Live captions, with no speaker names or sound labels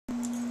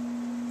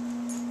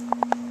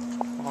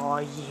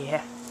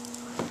yeah.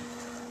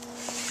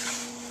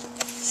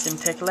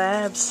 Simtech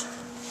Labs.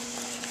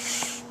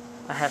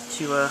 I have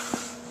to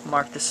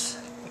mark this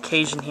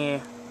occasion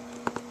here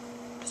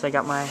because I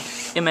got my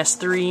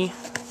MS3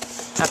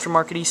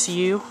 aftermarket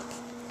ECU.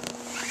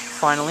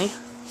 Finally.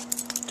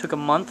 Took a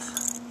month.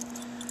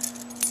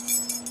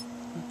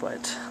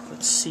 But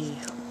let's see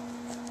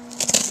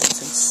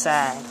what's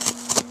inside.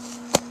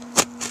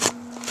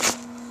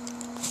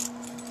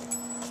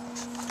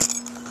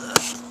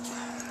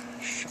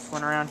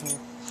 Shuffling around here.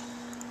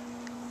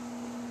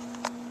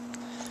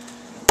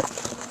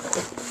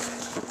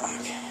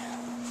 Okay.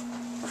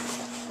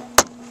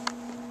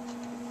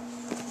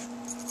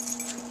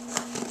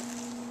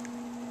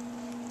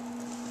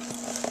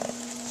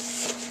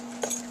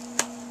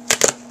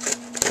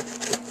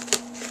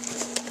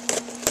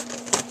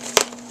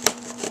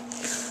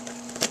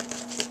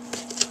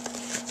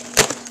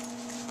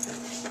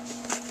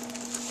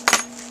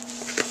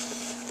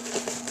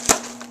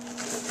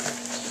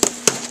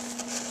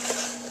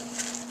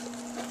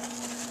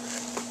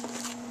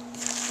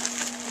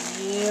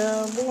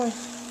 Yeah, boy.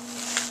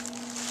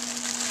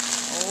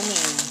 Oh,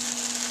 man.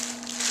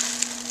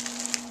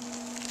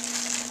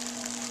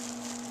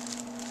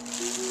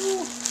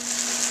 Ooh.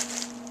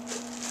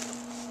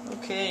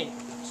 Okay,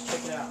 let's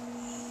check it out.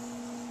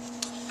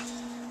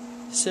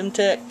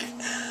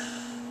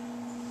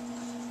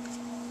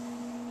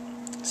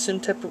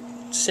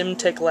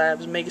 Simtech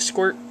Labs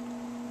Megasquirt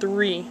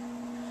 3.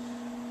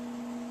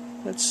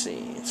 Let's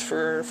see, it's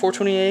for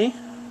 420A.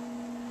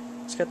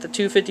 It's got the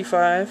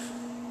 255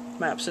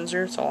 map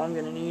sensor. It's all I'm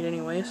going to need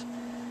anyways.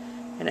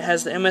 And it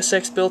has the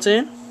MS3X built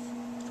in.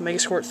 The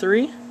Megasquirt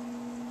 3.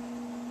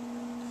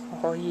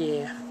 Oh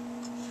yeah.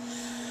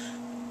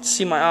 Let's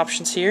see my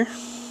options here.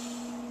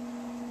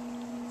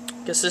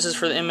 Guess this is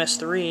for the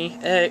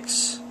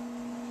MS3X.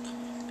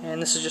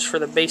 And this is just for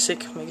the basic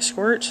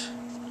Megasquirt.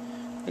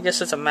 I guess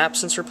that's a map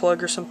sensor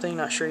plug or something.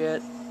 Not sure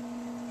yet.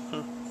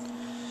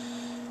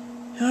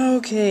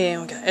 Okay,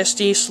 we got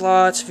SD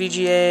slots,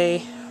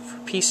 VGA for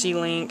PC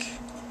link,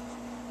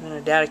 and a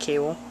data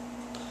cable.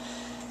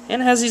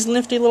 And it has these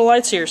nifty little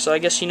lights here, so I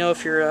guess you know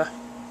if your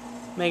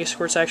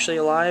Megasquirt's actually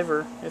alive,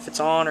 or if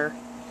it's on, or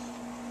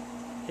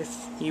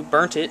if you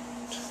burnt it.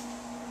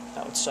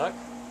 That would suck.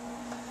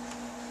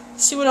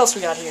 Let's see what else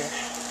we got here.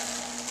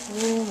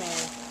 Oh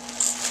man.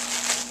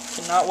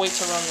 Cannot wait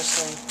to run this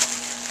thing.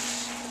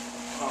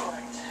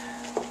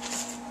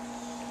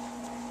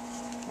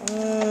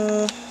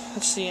 Alright.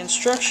 Let's see,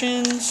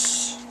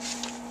 instructions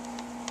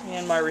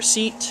and my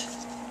receipt.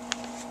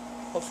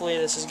 Hopefully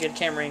this is a good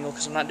camera angle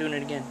because I'm not doing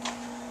it again.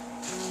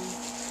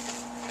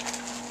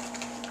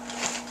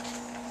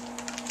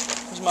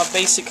 Here's my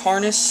basic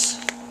harness.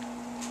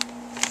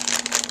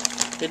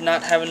 Did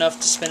not have enough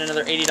to spend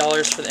another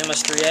 $80 for the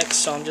MS3X,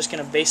 so I'm just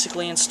going to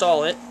basically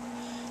install it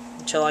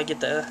until I get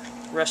the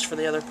rest for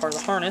the other part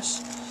of the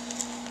harness.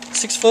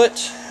 6 foot.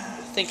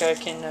 I think I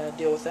can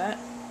deal with that.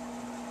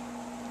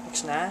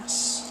 Looks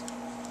nice.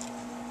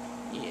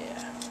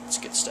 Yeah, that's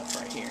good stuff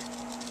right here.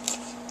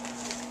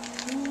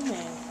 Ooh,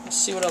 man. Let's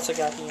see what else I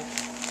got here.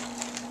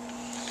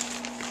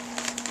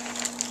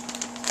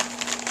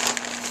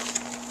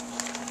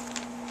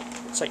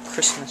 It's like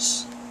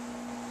Christmas.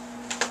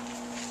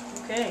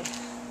 Okay.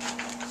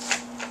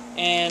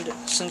 And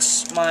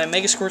since my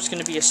Megasquirt's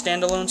going to be a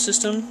standalone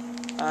system,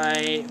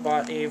 I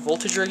bought a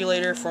voltage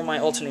regulator for my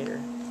alternator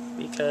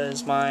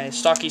because my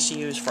stock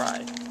ECU is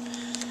fried.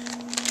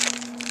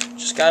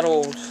 Just got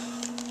old.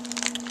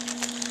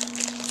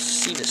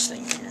 See this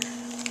thing here.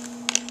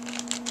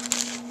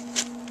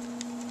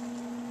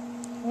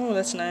 Oh,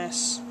 that's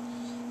nice.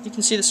 You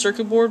can see the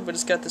circuit board, but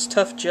it's got this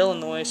tough gel in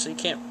the way, so you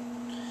can't.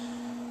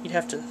 You'd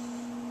have to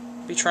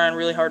be trying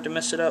really hard to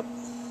mess it up.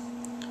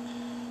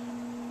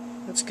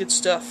 That's good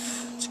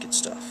stuff. It's good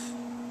stuff.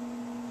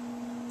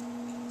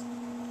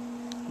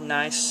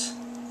 Nice.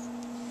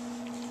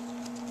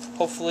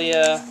 Hopefully,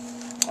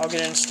 I'll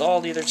get it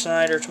installed either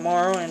tonight or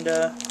tomorrow and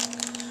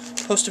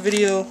post a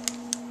video.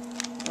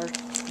 Or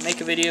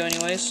make a video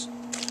anyways.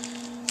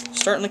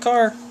 Starting the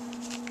car.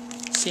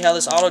 See how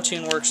this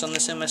auto-tune works on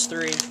this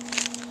MS3.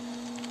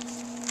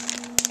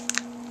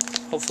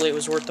 Hopefully it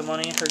was worth the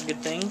money. Heard good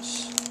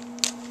things.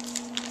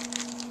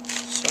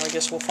 So I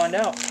guess we'll find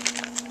out.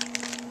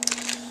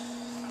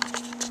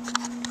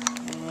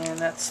 And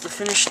that's the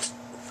finished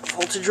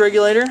voltage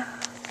regulator.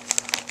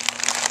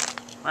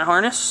 My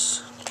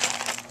harness.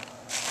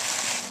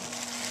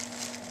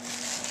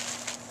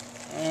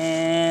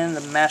 And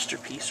the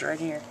masterpiece right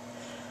here.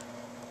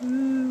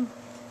 Ooh.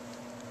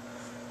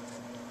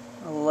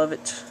 I love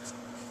it.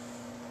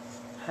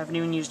 Haven't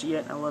even used it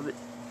yet and I love it.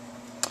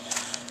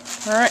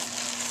 Alright.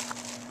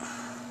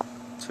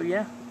 So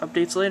yeah,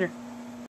 updates later.